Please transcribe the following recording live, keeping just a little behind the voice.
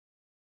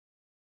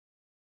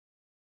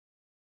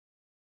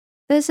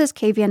This is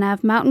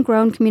KVNF Mountain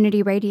Grown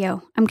Community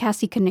Radio. I'm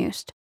Cassie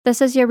Canoost.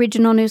 This is your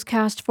regional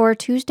newscast for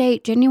Tuesday,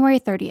 January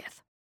 30th.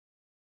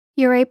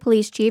 Ouray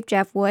Police Chief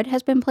Jeff Wood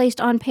has been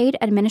placed on paid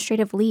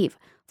administrative leave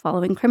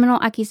following criminal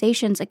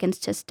accusations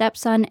against his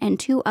stepson and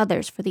two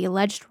others for the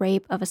alleged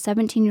rape of a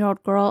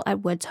 17-year-old girl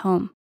at Wood's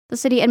home. The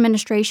city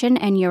administration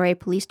and Ouray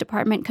Police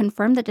Department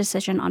confirmed the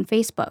decision on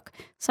Facebook,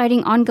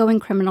 citing ongoing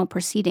criminal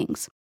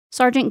proceedings.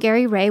 Sergeant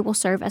Gary Ray will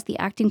serve as the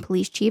acting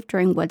police chief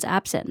during Wood's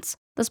absence.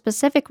 The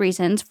specific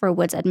reasons for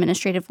Wood's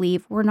administrative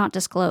leave were not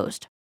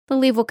disclosed. The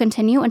leave will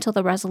continue until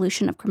the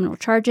resolution of criminal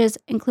charges,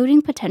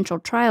 including potential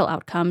trial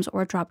outcomes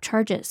or drop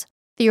charges.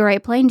 The Ouray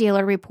Plain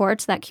Dealer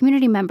reports that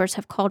community members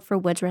have called for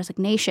Wood's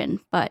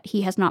resignation, but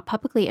he has not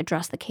publicly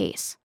addressed the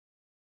case.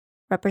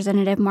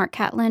 Representative Marc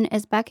Catlin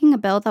is backing a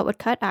bill that would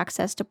cut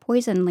access to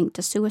poison linked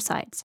to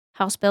suicides.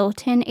 House Bill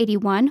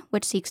 1081,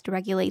 which seeks to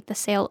regulate the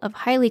sale of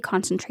highly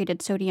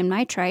concentrated sodium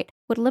nitrite,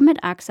 would limit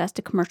access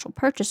to commercial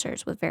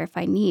purchasers with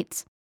verified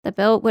needs. The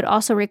bill would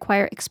also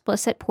require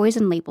explicit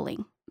poison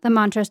labeling. The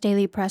Montrose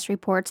Daily Press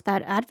reports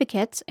that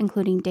advocates,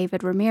 including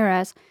David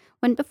Ramirez,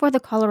 went before the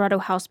Colorado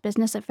House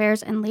Business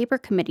Affairs and Labor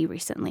Committee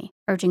recently,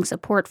 urging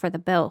support for the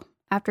bill,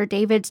 after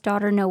David's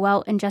daughter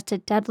Noelle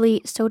ingested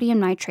deadly sodium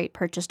nitrate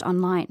purchased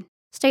online.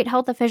 State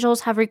health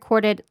officials have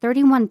recorded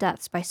 31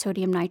 deaths by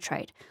sodium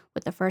nitrite,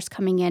 with the first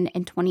coming in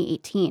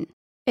 2018.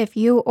 If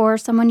you or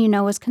someone you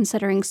know is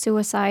considering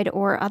suicide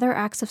or other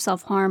acts of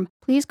self-harm,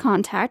 please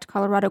contact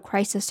Colorado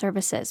Crisis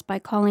Services by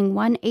calling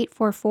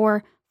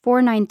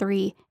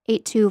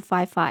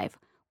 1-844-493-8255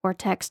 or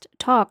text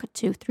TALK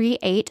to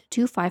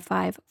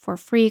 38255 for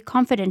free,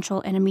 confidential,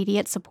 and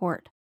immediate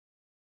support.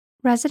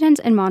 Residents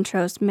in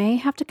Montrose may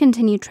have to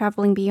continue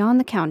traveling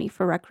beyond the county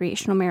for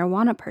recreational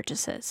marijuana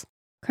purchases.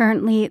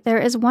 Currently, there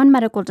is one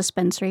medical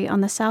dispensary on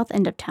the south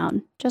end of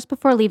town, just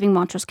before leaving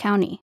Montrose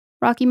County.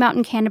 Rocky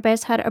Mountain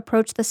Cannabis had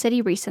approached the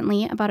city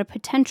recently about a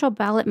potential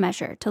ballot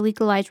measure to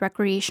legalize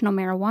recreational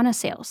marijuana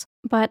sales,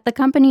 but the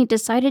company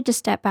decided to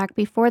step back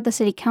before the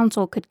city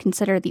council could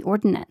consider the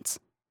ordinance.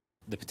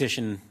 The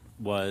petition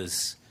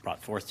was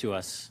brought forth to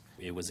us.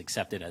 It was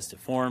accepted as to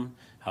form.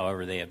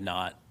 However, they have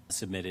not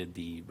submitted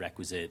the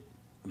requisite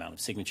amount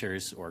of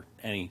signatures, or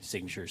any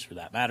signatures for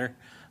that matter.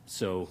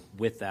 So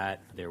with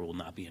that, there will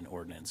not be an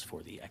ordinance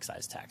for the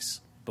excise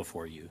tax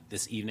before you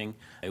this evening.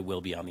 It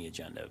will be on the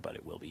agenda, but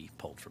it will be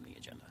pulled from the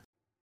agenda.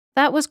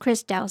 That was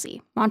Chris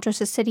Dowsey,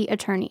 Montrose's city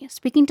attorney,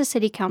 speaking to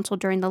city council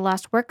during the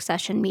last work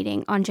session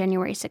meeting on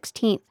January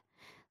 16th.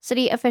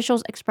 City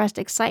officials expressed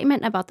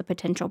excitement about the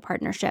potential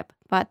partnership,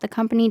 but the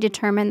company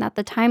determined that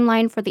the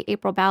timeline for the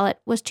April ballot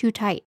was too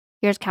tight.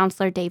 Here's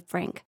Councilor Dave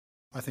Frank.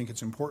 I think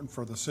it's important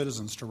for the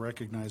citizens to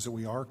recognize that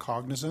we are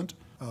cognizant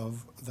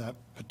of that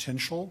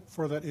potential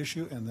for that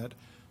issue, and that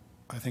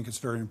I think it's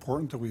very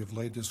important that we have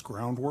laid this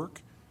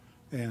groundwork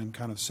and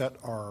kind of set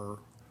our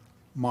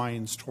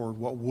minds toward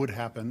what would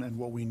happen and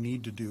what we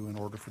need to do in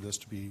order for this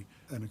to be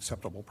an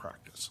acceptable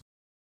practice.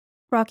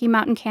 Rocky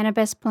Mountain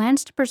Cannabis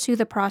plans to pursue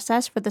the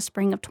process for the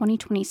spring of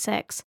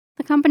 2026.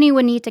 The company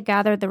would need to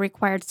gather the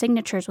required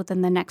signatures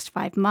within the next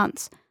 5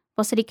 months.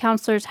 While city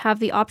councilors have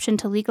the option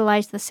to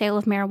legalize the sale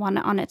of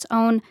marijuana on its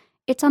own,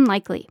 it's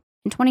unlikely.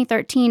 In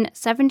 2013,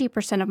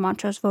 70% of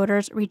Montrose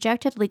voters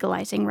rejected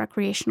legalizing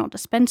recreational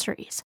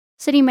dispensaries.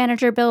 City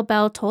Manager Bill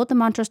Bell told the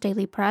Montrose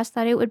Daily Press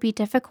that it would be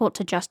difficult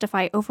to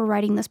justify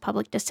overriding this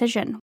public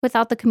decision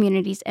without the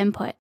community's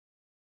input.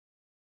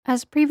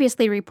 As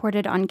previously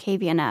reported on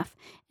KVNF,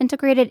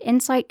 Integrated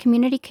Insight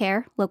Community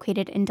Care,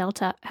 located in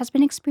Delta, has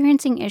been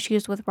experiencing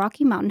issues with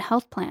Rocky Mountain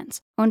Health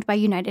Plans, owned by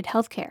United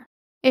Healthcare.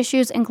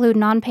 Issues include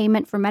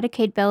non-payment for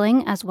Medicaid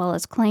billing, as well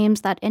as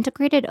claims that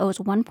Integrated owes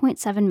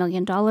 $1.7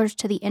 million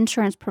to the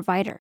insurance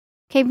provider.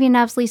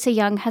 KVNF's Lisa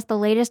Young has the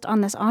latest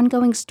on this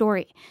ongoing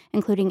story,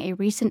 including a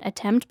recent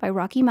attempt by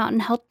Rocky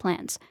Mountain Health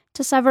Plans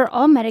to sever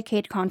all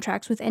Medicaid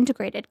contracts with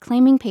Integrated,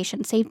 claiming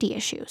patient safety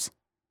issues.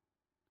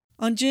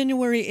 On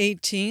January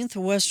 18th,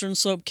 Western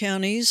Slope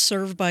counties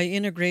served by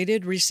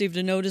Integrated received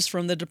a notice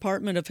from the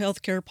Department of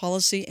Healthcare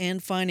Policy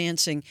and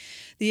Financing.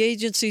 The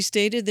agency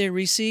stated they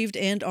received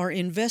and are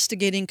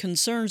investigating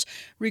concerns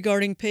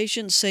regarding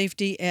patient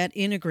safety at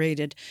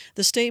Integrated.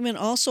 The statement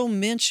also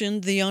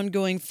mentioned the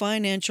ongoing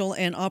financial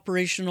and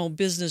operational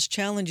business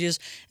challenges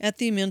at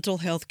the mental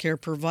health care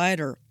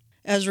provider.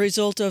 As a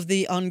result of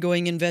the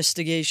ongoing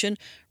investigation,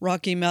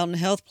 Rocky Mountain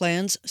Health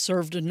Plans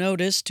served a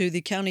notice to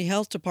the county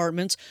health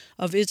departments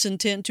of its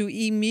intent to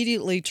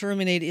immediately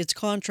terminate its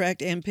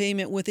contract and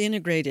payment with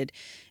Integrated.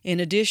 In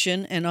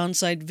addition, an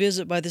on-site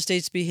visit by the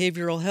state's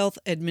Behavioral Health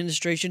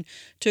Administration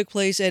took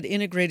place at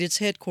Integrated's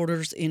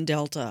headquarters in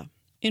Delta.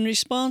 In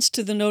response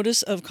to the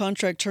notice of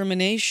contract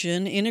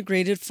termination,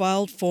 Integrated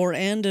filed for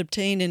and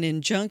obtained an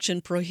injunction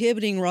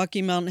prohibiting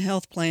Rocky Mountain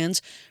Health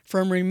Plans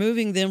from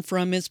removing them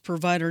from its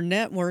provider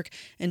network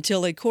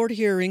until a court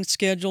hearing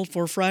scheduled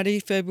for Friday,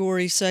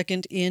 February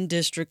 2nd in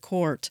district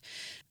court.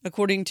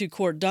 According to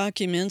court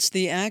documents,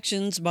 the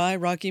actions by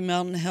Rocky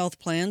Mountain Health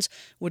Plans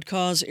would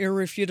cause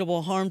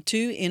irrefutable harm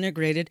to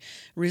Integrated,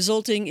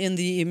 resulting in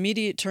the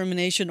immediate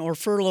termination or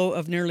furlough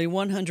of nearly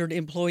 100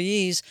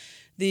 employees,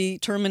 the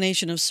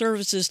termination of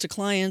services to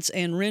clients,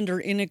 and render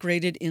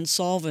Integrated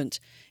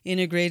insolvent.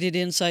 Integrated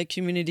Insight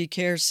Community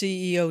Care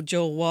CEO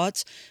Joel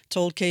Watts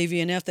told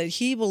KVNF that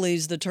he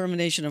believes the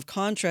termination of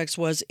contracts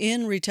was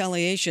in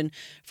retaliation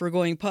for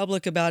going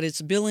public about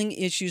its billing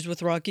issues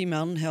with Rocky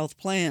Mountain Health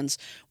Plans.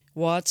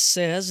 Watts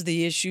says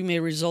the issue may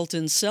result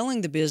in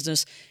selling the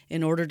business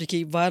in order to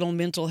keep vital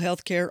mental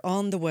health care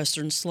on the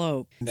Western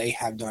Slope. They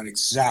have done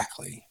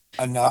exactly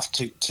enough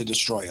to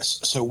destroy us.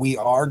 So we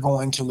are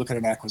going to look at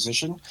an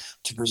acquisition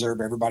to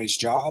preserve everybody's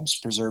jobs,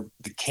 preserve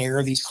the care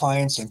of these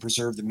clients, and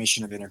preserve the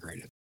mission of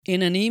Integrated.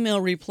 In an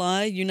email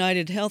reply,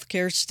 United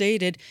Healthcare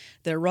stated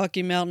that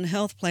Rocky Mountain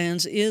Health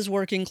Plans is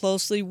working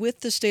closely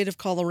with the state of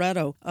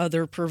Colorado,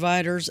 other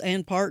providers,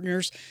 and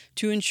partners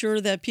to ensure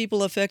that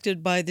people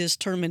affected by this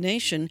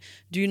termination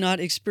do not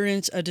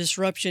experience a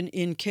disruption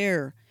in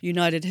care.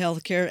 United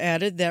Healthcare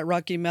added that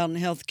Rocky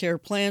Mountain Healthcare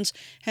Plans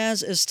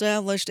has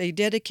established a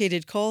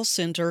dedicated call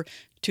center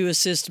to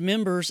assist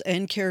members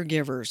and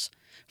caregivers.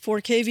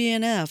 For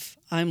KVNF,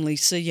 I'm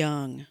Lisa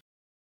Young.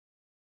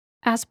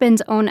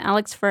 Aspen's own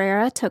Alex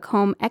Ferreira took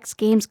home X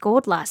Games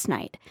gold last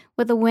night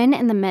with a win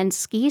in the men's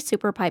ski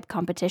superpipe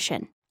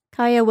competition.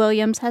 Kaya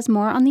Williams has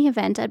more on the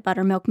event at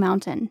Buttermilk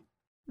Mountain.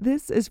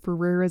 This is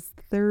Ferreira's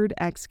third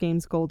X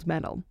Games gold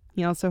medal.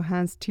 He also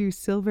has 2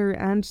 silver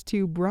and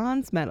 2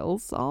 bronze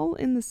medals, all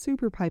in the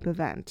superpipe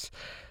event.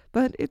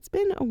 But it's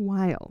been a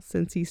while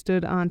since he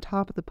stood on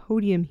top of the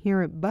podium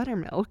here at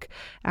Buttermilk.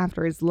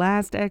 After his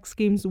last X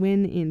Games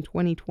win in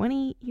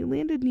 2020, he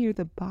landed near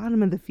the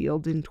bottom of the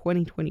field in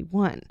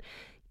 2021.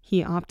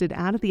 He opted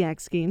out of the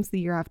X Games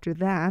the year after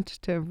that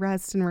to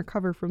rest and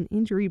recover from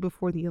injury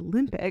before the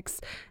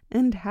Olympics,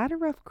 and had a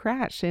rough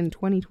crash in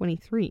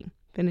 2023,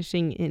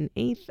 finishing in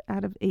 8th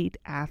out of 8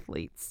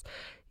 athletes.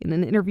 In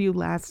an interview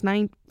last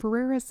night,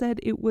 Ferreira said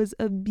it was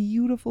a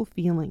beautiful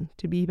feeling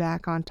to be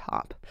back on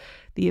top.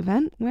 The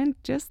event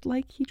went just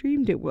like he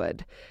dreamed it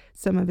would.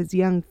 Some of his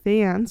young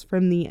fans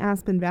from the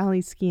Aspen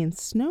Valley Ski and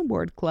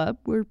Snowboard Club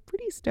were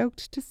pretty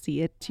stoked to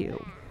see it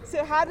too.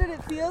 So how did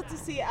it feel to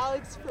see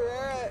Alex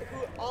Ferreira,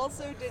 who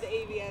also did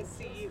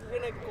AVSC,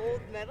 win a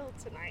gold medal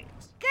tonight?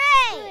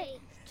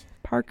 Great!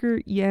 Parker,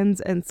 Jens,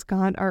 and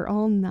Scott are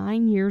all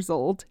 9 years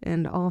old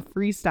and all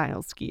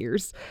freestyle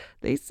skiers.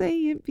 They say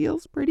it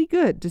feels pretty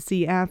good to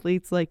see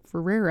athletes like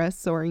Ferreira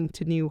soaring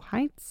to new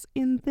heights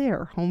in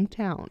their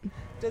hometown.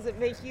 Does it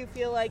make you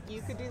feel like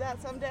you could do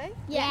that someday?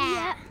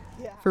 Yeah.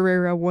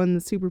 Ferreira won the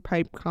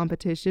superpipe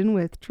competition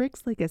with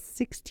tricks like a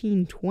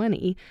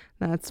 1620.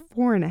 That's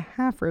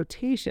 4.5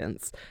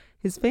 rotations.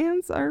 His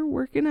fans are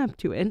working up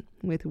to it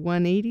with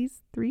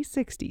 180s,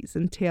 360s,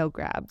 and tail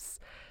grabs.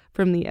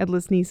 From the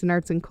Edlis Neeson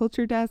Arts and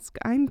Culture Desk,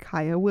 I'm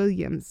Kaya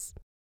Williams.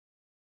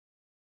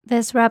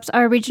 This wraps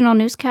our regional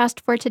newscast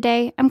for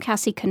today. I'm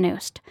Cassie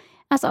Knust.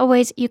 As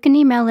always, you can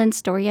email in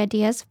story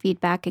ideas,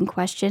 feedback, and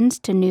questions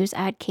to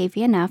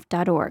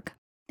news@kvnf.org.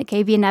 The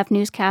KVNF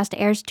newscast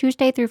airs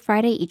Tuesday through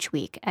Friday each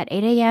week at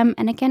 8 a.m.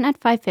 and again at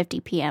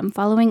 5:50 p.m.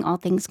 following All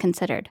Things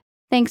Considered.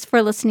 Thanks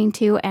for listening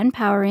to and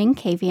powering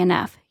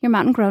KVNF, your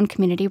mountain-grown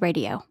community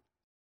radio.